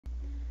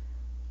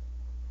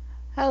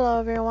Hello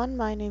everyone,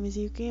 my name is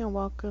Yuki and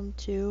welcome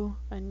to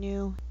a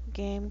new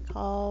game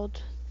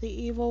called The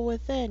Evil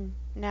Within.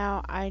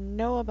 Now, I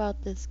know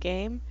about this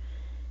game.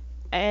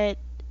 It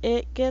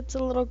gets a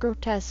little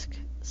grotesque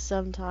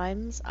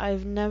sometimes.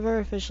 I've never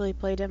officially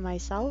played it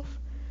myself,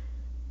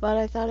 but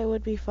I thought it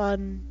would be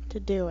fun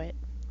to do it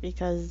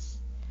because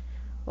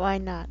why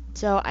not?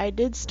 So I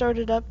did start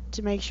it up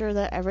to make sure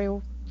that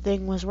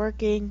everything was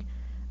working.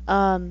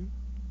 Um,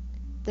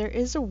 there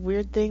is a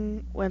weird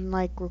thing when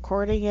like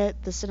recording it,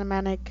 the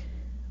cinematic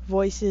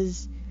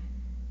voices.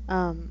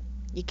 Um,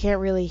 you can't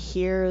really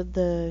hear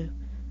the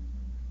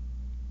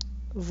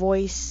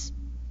voice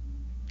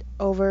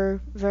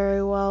over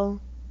very well.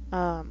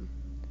 Um,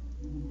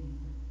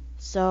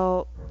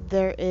 so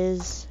there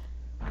is,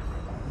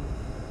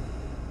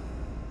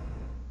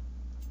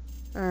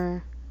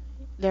 or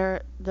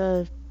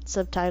the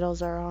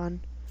subtitles are on.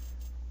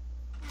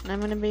 And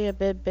I'm gonna be a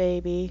bit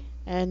baby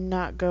and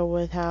not go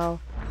with how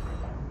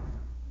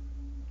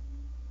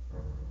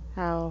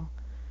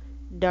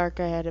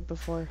dark I had it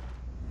before,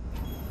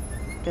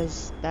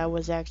 because that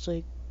was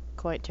actually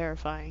quite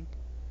terrifying.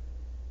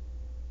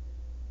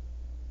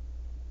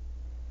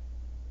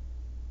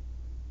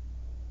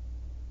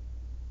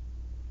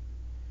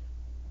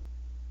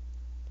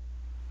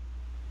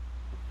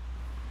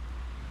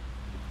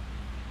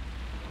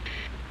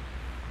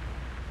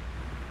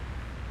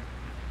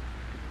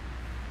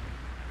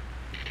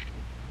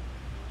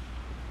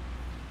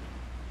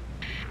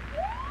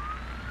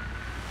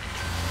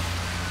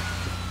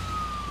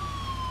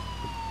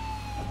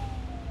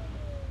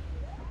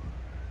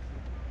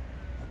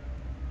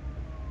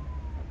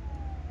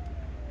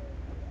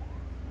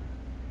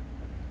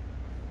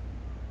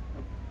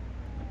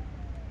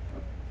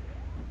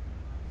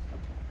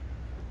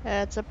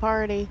 That's a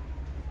party.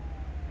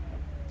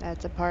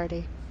 That's a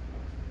party.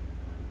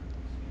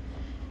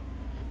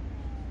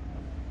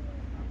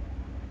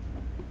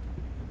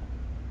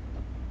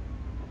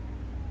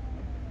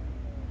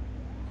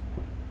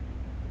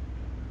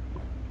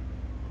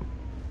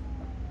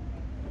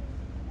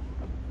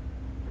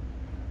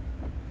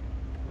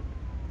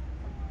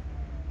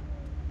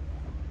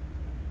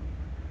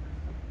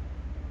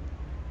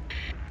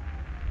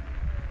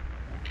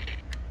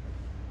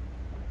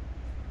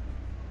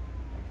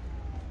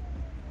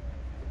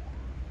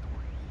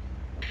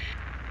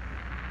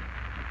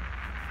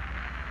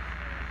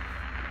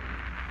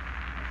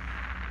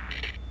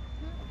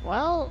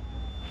 Well,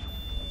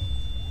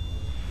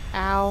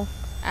 ow,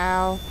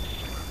 ow,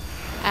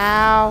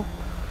 ow.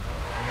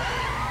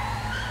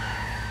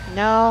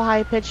 No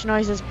high-pitched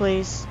noises,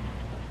 please.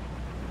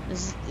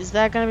 Is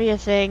that gonna be a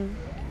thing?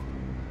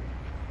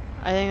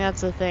 I think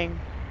that's a thing.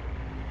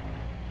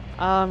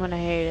 Oh, I'm gonna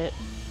hate it.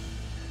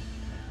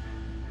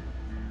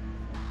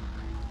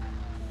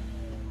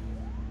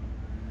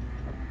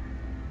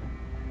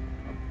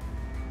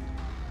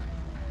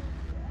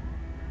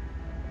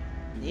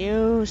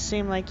 You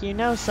seem like you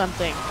know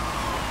something.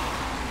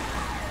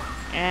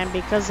 And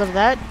because of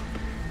that,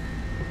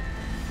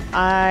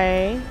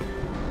 I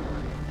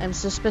am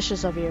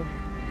suspicious of you.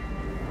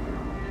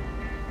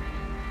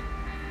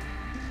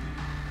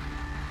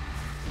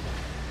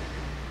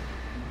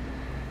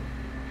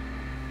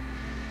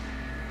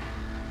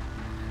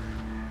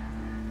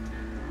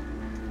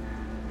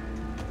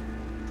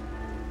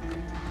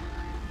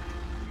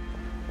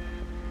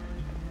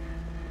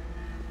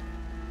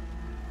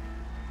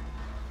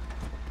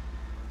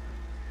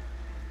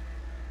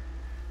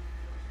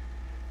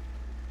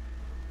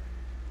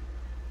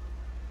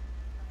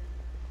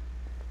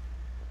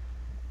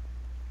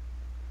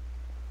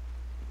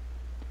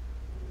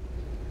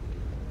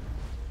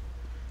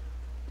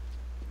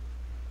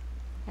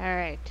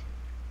 Alright.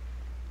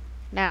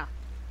 Now,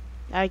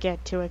 I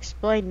get to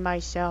explain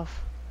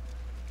myself.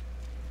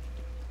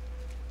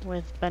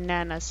 With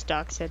banana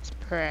stalks its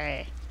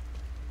prey.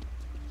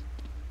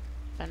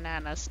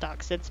 Banana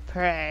stalks its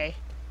prey.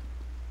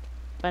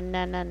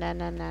 Banana na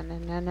na na na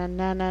na na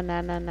na na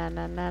na na na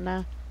na na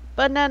na.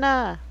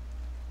 Banana!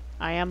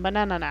 I am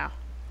banana now.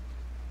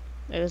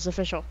 It is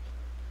official.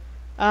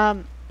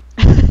 Weapons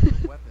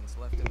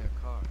left in their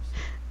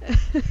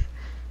cars.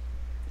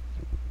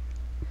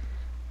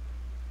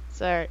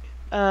 Sorry.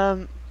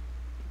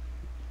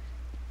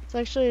 It's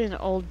actually an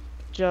old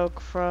joke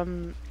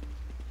from,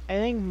 I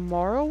think,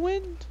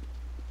 Morrowind?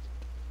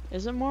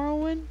 Is it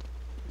Morrowind?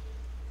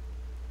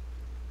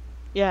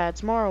 Yeah,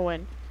 it's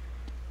Morrowind.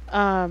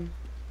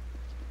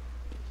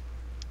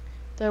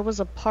 There was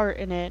a part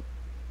in it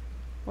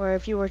where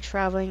if you were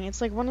traveling,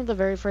 it's like one of the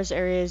very first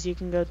areas you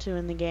can go to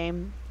in the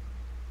game.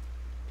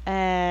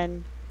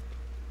 And,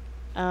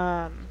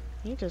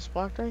 he just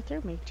walked right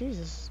through me.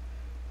 Jesus.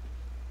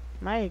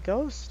 Am I a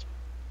ghost?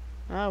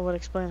 That would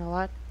explain a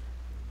lot.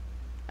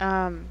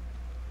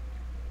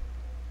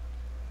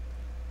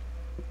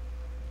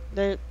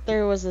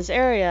 There was this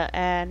area,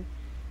 and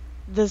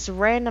this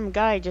random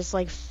guy just,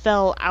 like,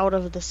 fell out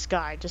of the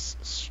sky.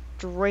 Just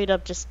straight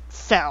up just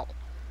fell.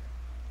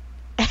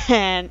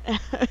 And,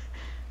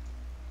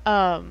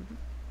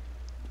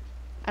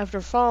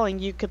 after falling,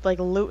 you could like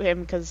loot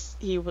him because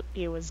he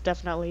was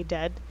definitely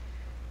dead.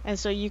 And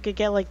so you could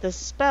get like this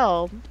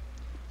spell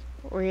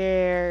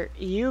where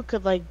you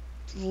could like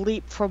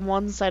leap from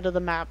one side of the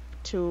map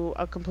to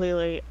a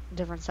completely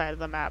different side of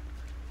the map.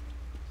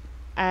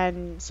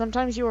 And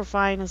sometimes you were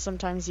fine and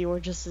sometimes you were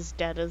just as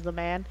dead as the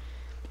man.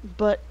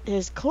 But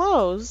his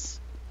clothes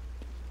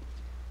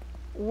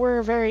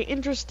were very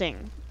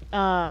interesting.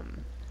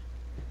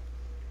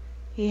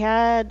 He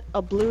had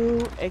a blue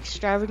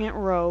extravagant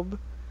robe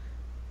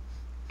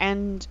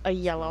and a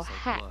yellow Smells like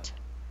hat. blood.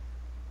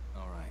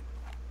 All right.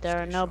 There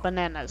are Stay no sharp.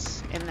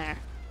 bananas in there.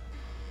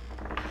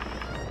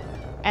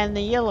 And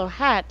the yellow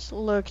hat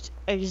looked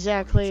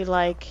exactly Check it out.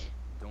 like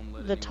Don't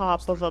let the anyone top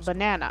else of through a this door.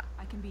 banana.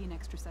 I can be an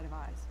extra set of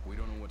eyes. We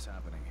don't know what's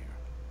happening here.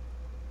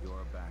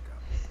 You're a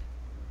backup.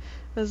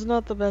 That's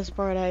not the best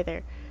part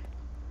either.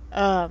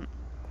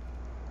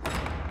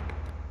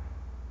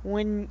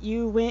 When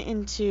you went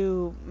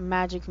into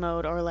magic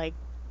mode or like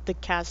the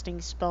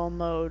casting spell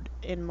mode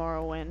in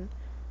Morrowind,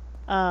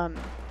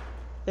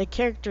 the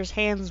character's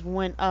hands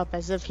went up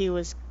as if he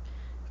was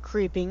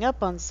creeping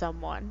up on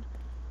someone.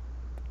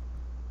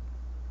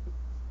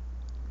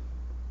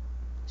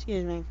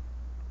 Excuse me.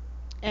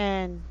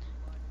 And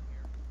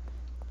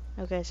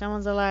okay,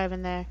 someone's alive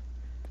in there.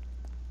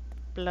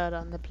 Blood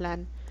on the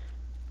plan.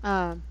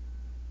 And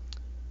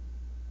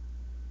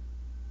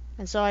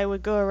so I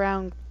would go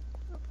around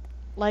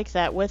like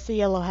that with the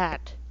yellow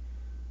hat.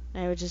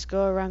 And I would just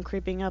go around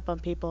creeping up on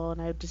people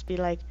and I would just be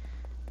like,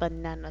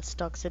 banana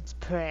stalks its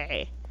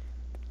prey.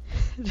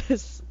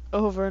 Just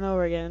over and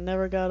over again. It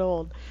never got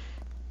old.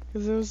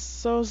 Because it was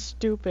so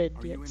stupid,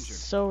 Are you yet injured?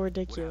 so What happened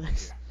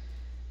ridiculous. here?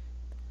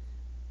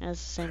 And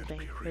it's the same Can't thing.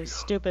 be It was real.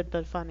 stupid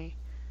but funny.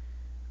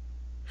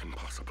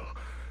 Impossible.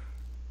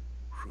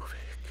 Ruvik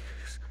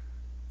is...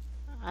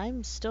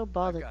 I'm still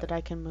bothered got that it.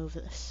 I can move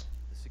this.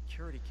 The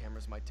security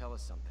cameras might tell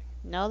us something.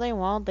 No, they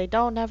won't. They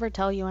don't ever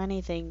tell you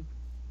anything.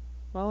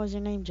 What was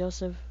your name?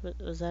 Joseph?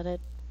 Was that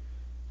it?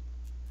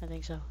 I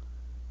think so.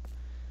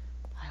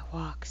 I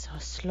walk so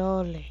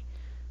slowly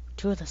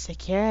to the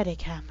security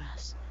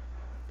cameras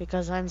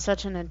because I'm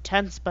such an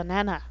intense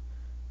banana.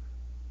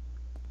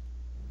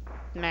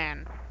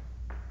 Man.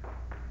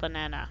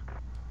 Banana.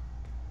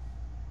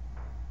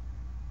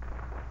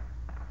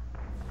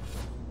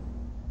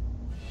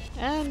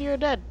 And you're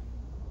dead.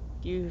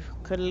 You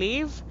could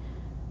leave,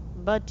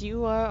 but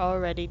you are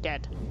already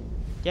dead.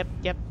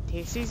 Yep.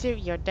 He sees you,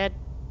 you're dead.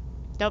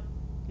 Nope.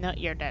 No,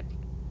 you're dead.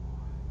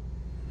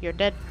 You're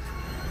dead.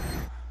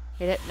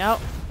 You're dead. No.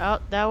 Oh,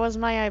 that was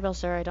my eyeball,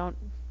 sir. I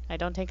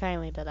don't take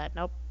kindly to that.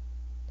 Nope.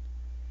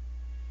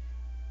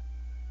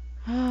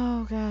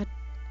 Oh, God.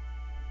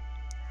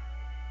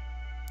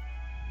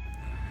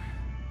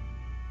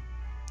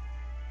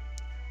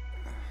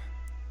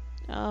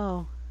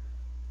 Oh.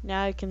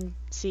 Now I can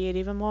see it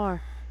even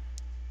more.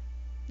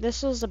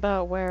 This was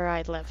about where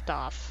I left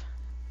off.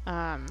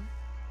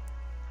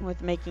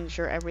 With making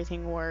sure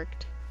everything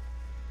worked.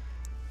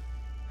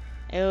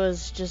 It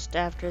was just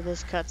after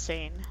this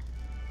cutscene.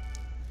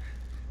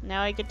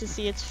 Now I get to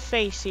see its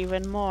face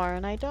even more,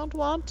 and I don't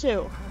want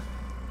to.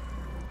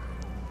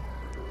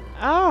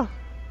 Oh!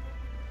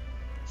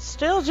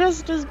 Still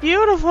just as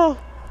beautiful!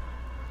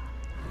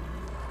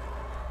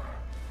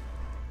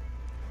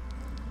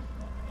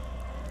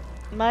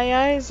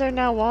 My eyes are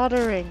now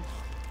watering.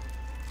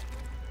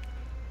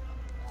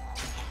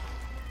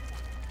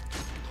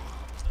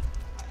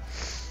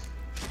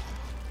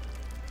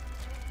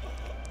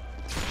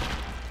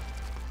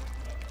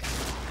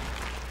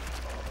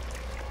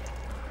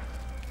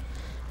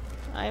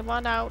 I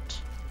want out.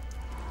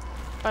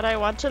 But I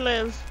want to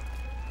live.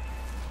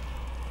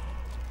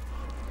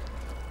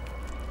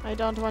 I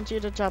don't want you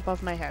to chop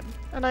off my head.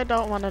 And I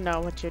don't want to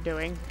know what you're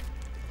doing.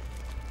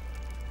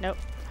 Nope.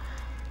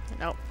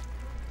 Nope.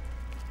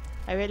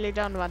 I really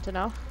don't want to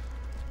know.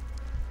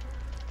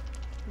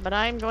 But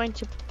I'm going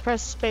to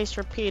press space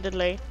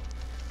repeatedly.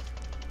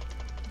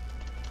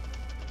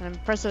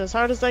 And press it as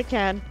hard as I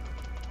can.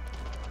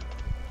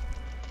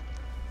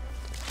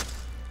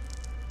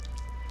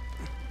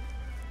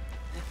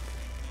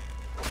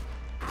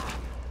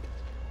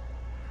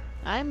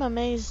 I'm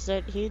amazed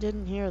that he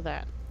didn't hear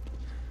that.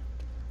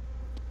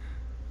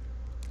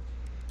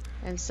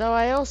 And so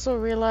I also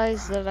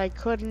realized that I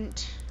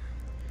couldn't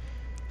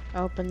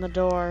open the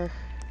door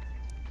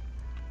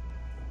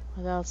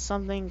without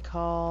something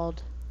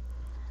called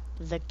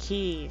the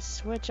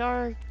keys, which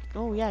are,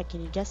 oh yeah,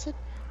 can you guess it?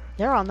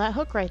 They're on that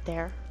hook right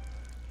there.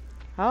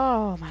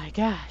 Oh my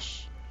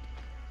gosh.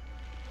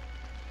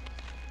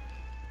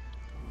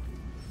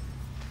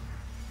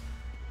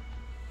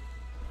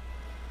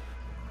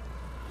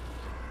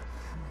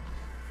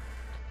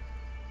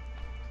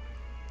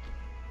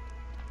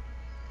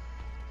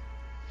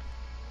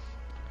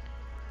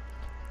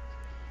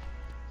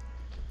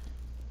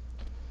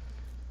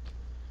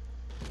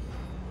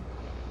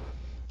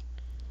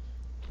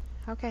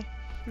 Okay.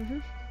 Now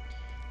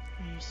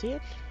you see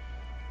it?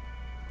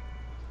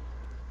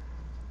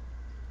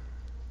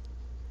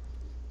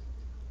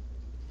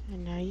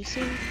 And now you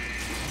see.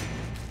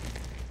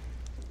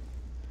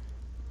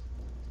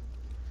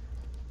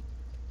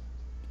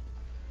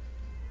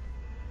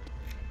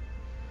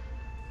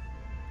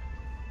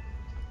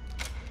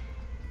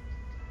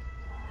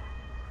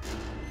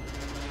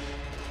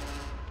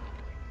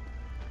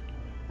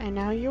 And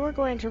now you are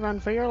going to run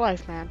for your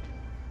life, man.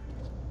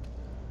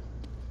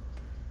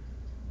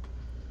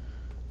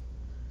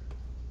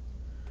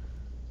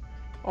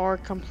 Or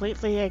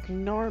completely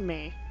ignore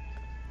me.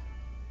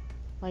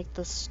 Like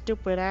the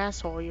stupid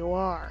asshole you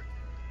are.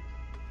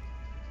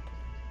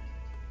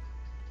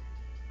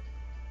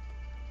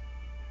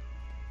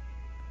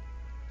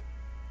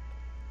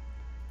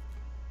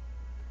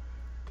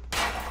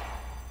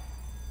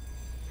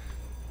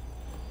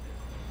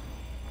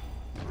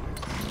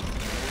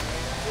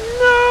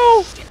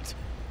 No! Shit.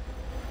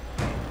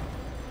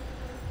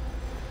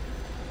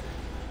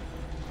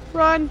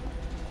 Run!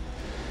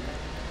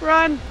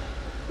 Run!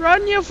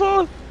 Run, you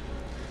fool!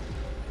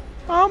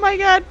 Oh my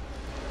god!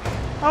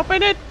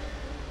 Open it!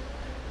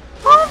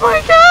 Oh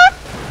my god!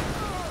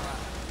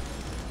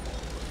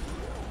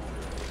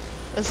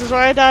 This is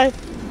where I die.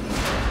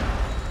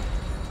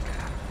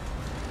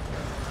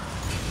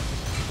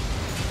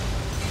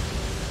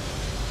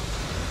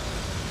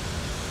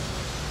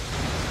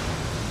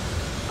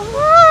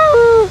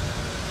 Woo!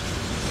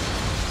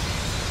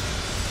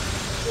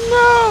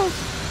 No!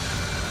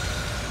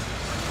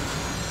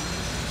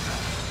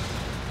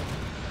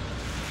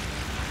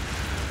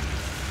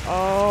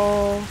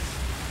 Oh.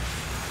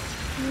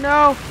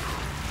 No.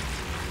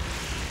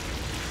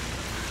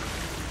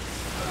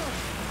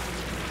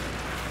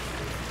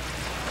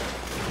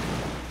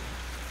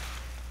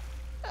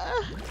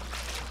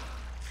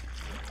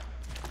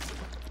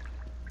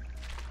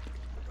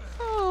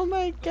 Oh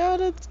my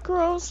god, it's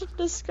gross and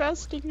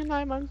disgusting and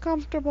I'm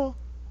uncomfortable.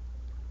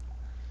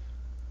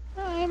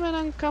 I'm an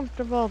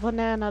uncomfortable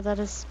banana that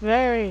is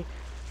very,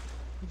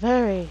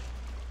 very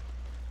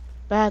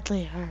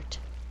badly hurt.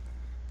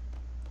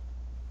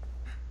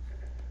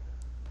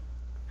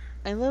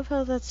 I love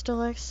how that still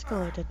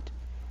escalated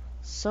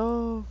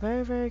so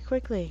very, very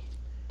quickly.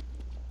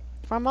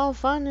 From all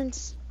fun and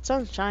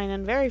sunshine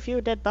and very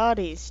few dead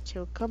bodies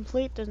to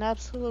complete and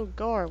absolute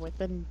gore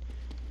within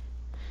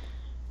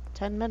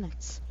 10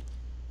 minutes.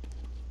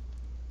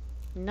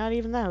 Not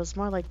even that, it was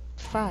more like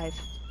 5.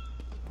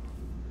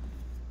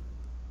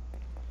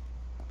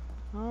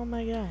 Oh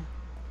my god.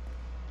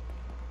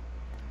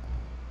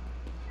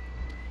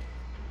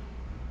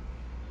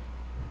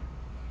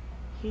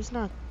 He's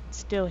not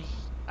still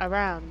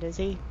around, is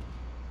he?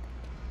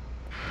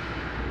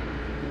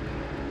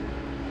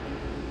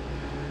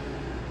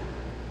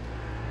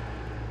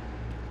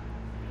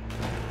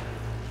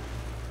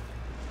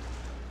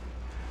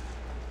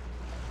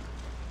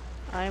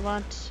 I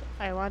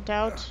want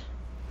out.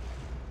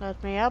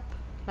 Let me up.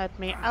 Let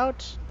me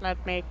out.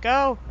 Let me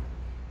go.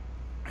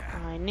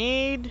 I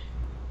need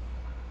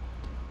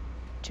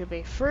to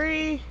be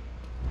free.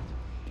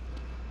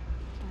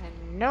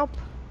 And nope.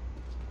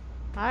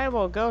 I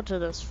will go to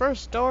this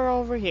first door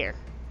over here.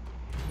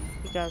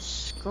 Because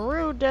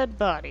screw dead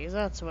bodies,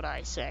 that's what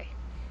I say.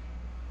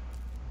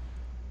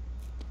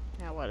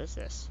 Now what is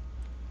this?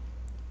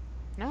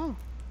 No.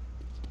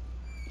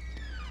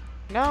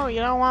 No, you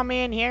don't want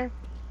me in here?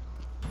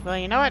 Well,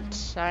 you know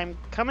what? I'm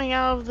coming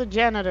out of the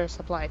janitor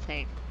supply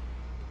thing.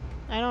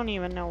 I don't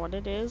even know what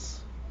it is.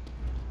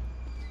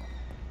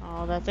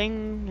 Oh, that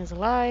thing is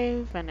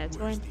alive, and it's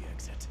Where's going... the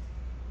exit?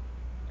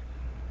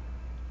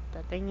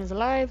 That thing is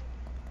alive.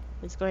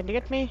 It's going to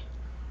get me.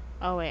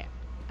 Oh, wait.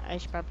 I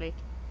should probably...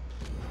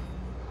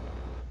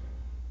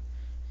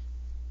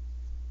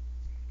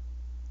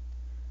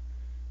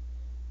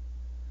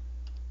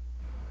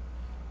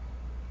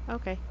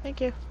 Okay,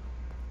 thank you.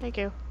 Thank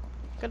you.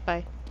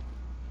 Goodbye.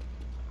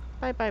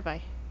 Bye, bye,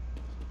 bye.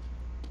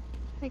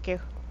 Thank you.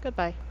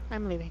 Goodbye.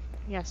 I'm leaving.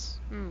 Yes.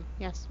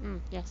 Yes.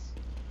 Yes.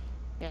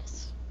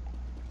 Yes.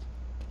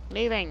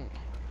 Leaving.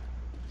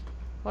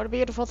 What a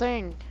beautiful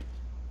thing.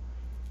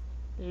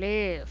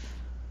 Leave.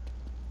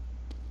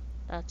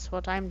 That's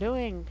what I'm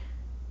doing.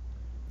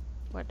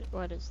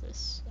 What is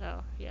this?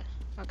 Oh, yeah.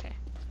 Okay.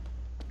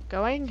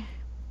 Going?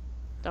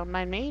 Don't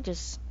mind me,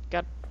 just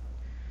got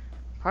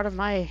part of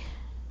my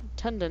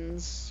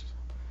tendons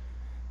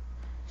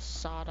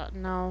sawed up.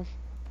 No,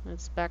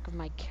 it's back of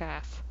my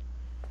calf.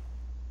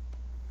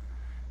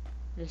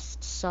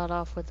 Just sawed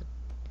off with.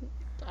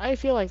 I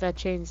feel like that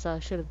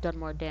chainsaw should have done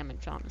more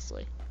damage,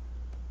 honestly.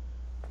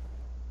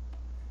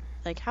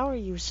 Like, how are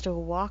you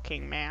still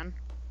walking, man?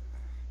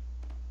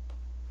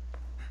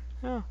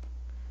 Oh.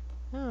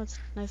 Oh, it's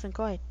nice and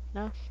quiet.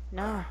 No,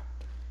 no.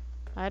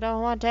 I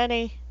don't want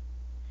any.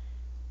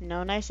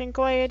 No nice and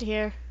quiet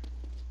here.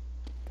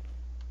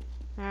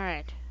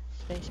 Alright.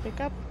 Space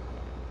pickup.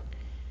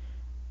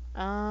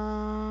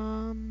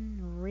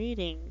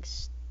 Reading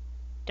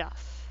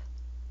stuff.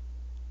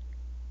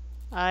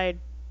 I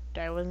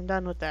wasn't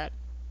done with that.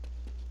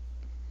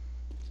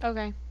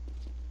 Okay.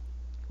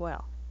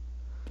 Well.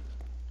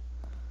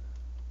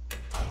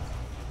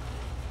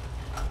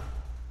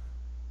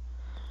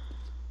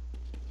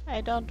 I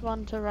don't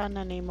want to run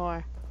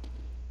anymore.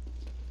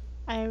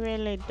 I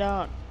really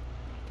don't.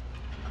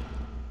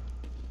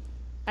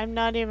 I'm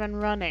not even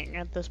running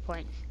at this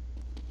point.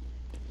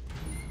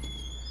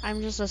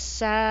 I'm just a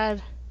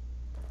sad,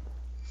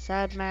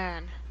 sad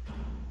man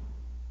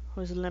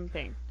who's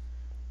limping.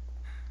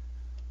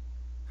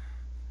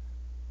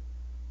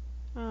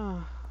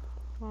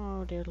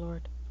 Oh, dear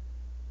Lord.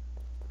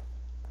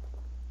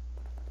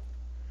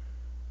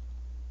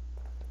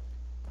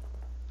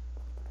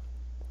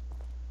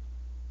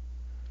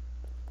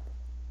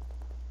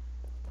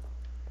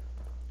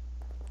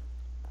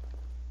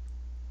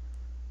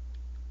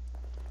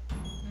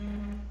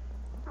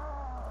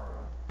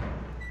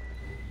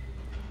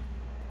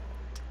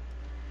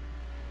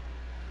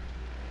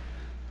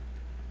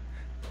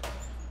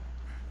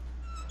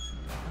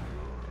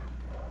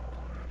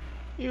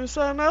 You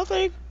saw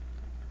nothing?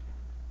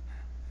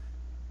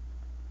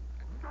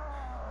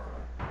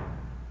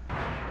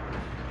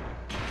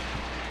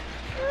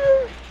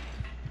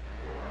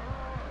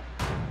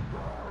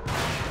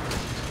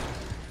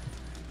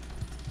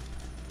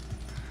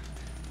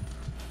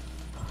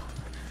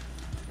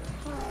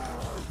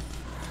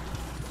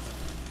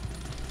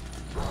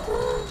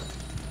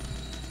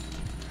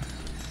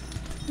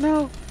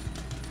 No.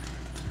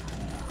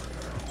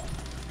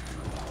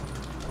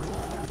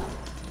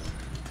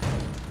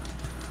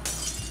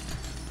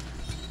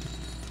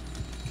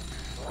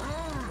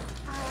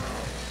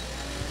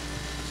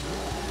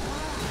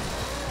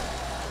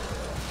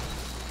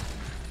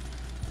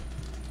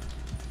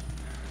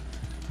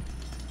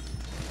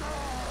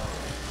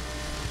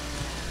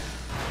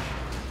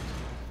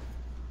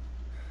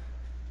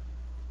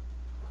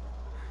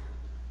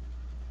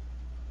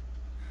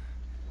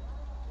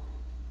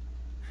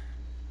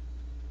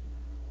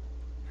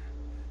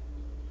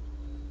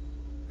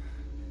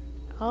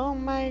 Oh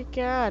my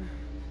god.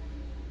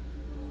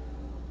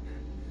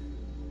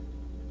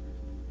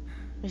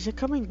 Is it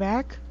coming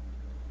back?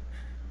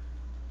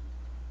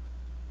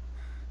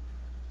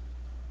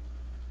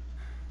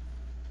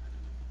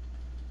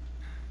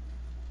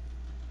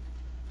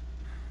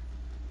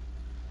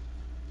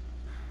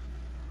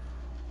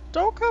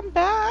 Don't come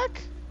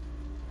back!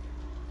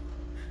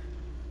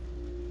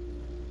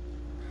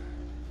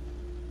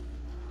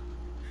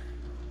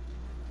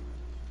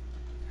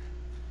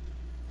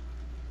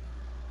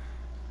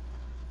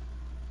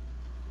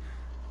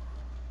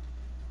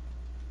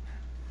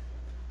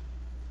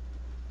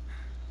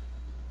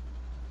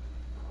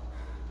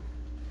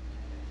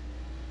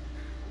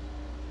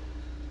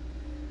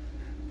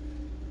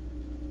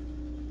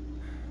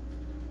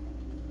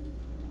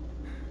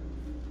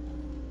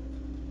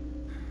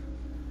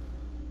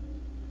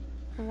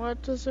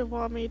 What does it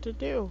want me to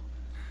do?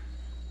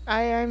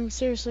 I'm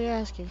seriously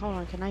asking. Hold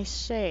on, can I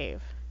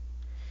save?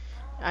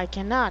 I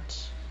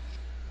cannot.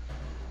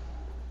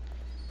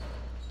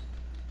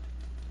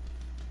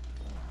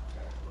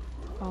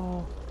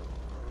 Oh.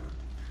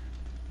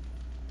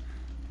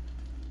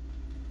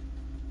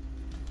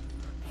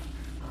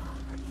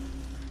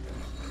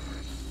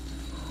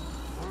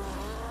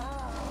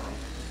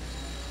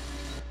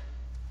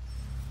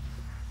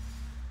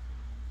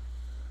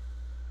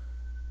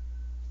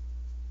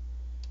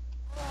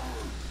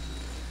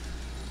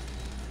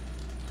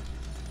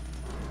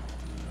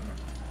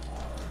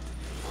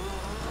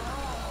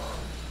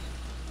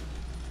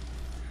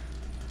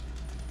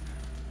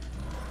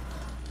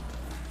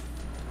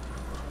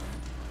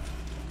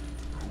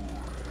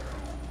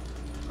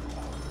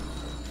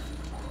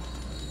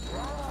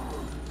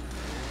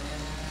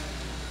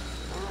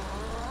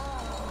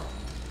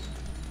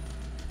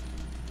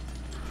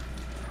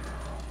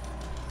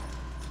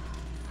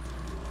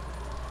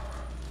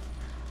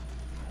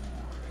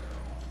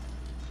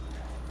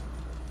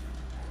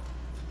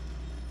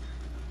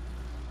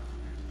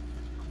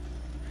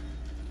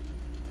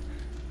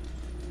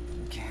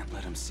 Can't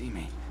let him see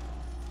me.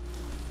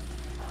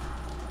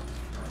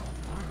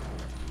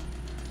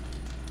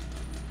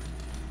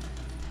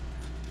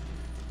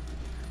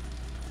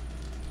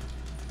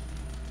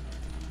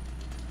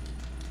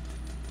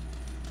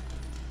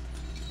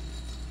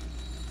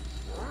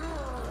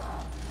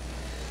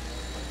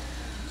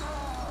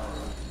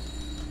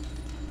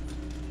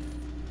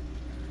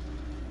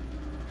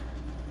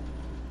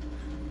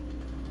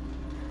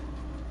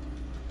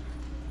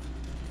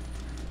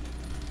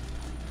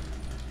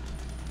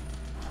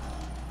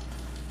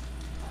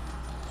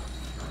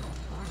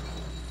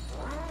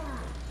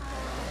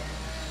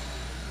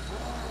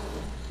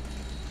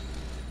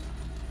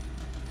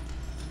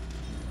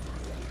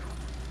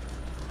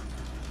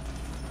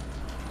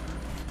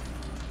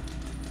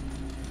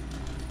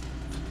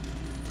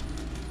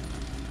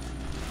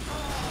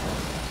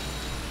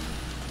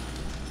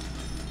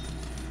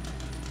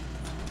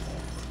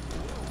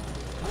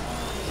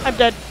 I'm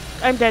dead.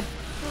 I'm dead.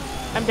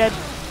 I'm dead.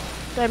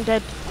 I'm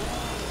dead.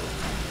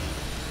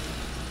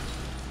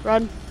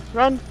 Run.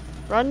 Run.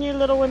 Run, you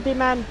little wimpy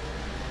man.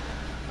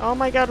 Oh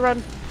my god,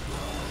 run.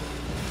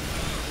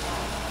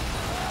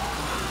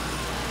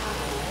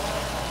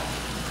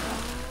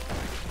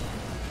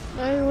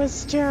 I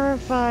was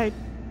terrified.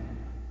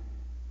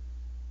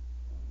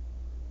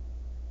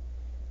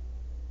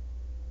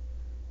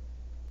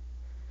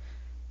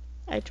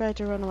 I tried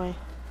to run away.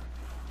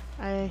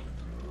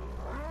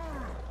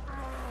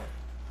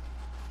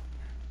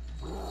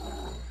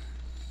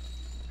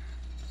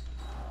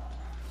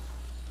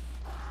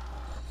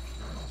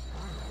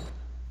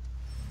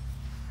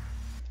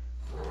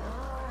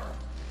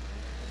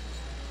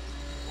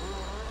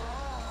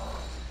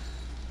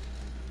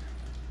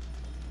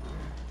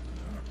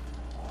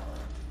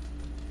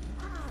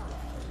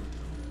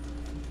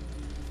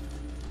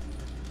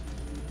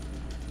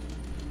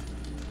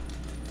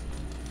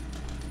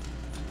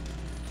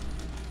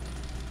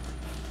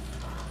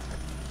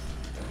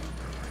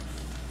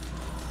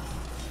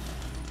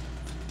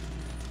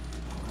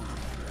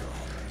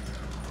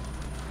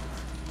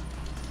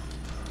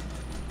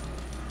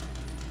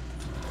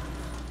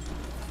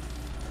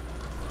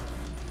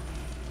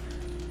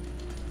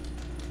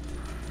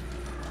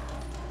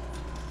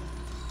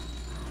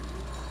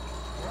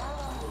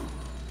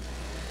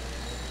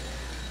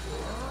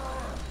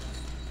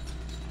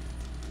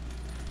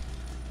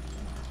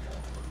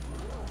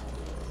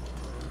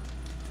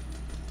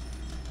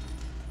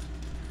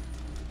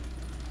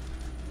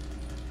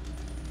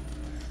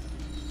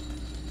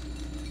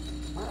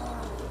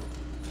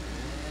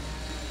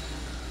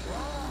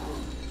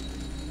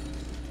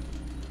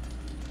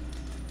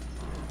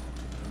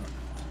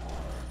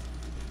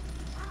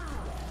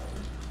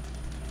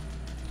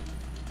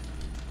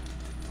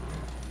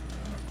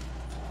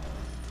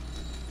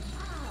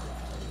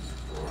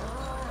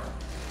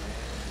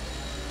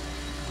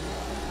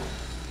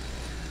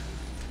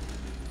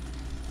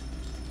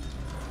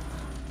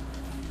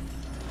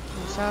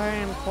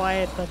 sorry I'm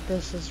quiet, but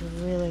this is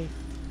really...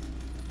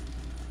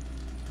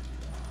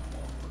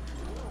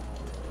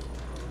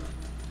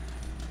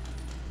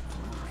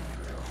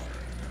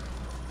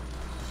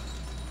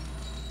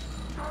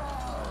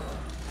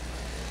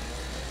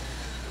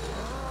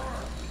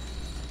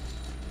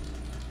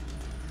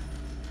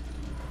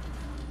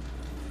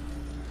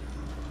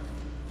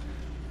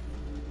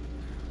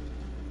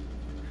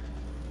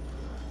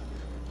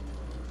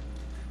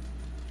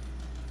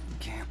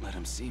 Can't let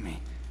him see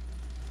me.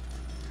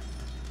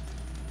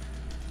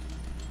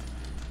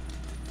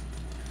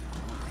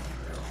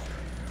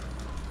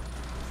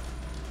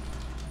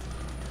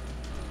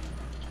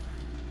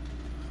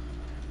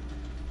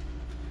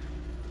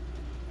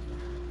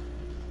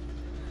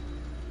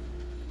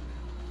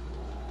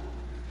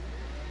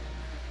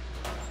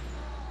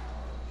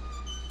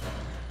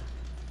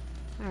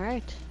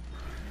 Alright.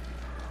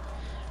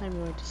 I'm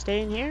going to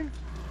stay in here.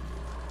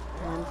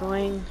 I'm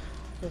going...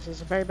 This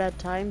is a very bad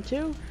time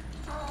too.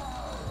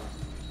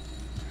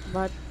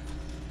 But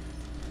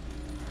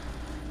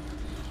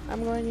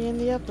I'm going to end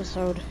the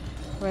episode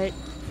right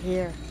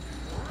here.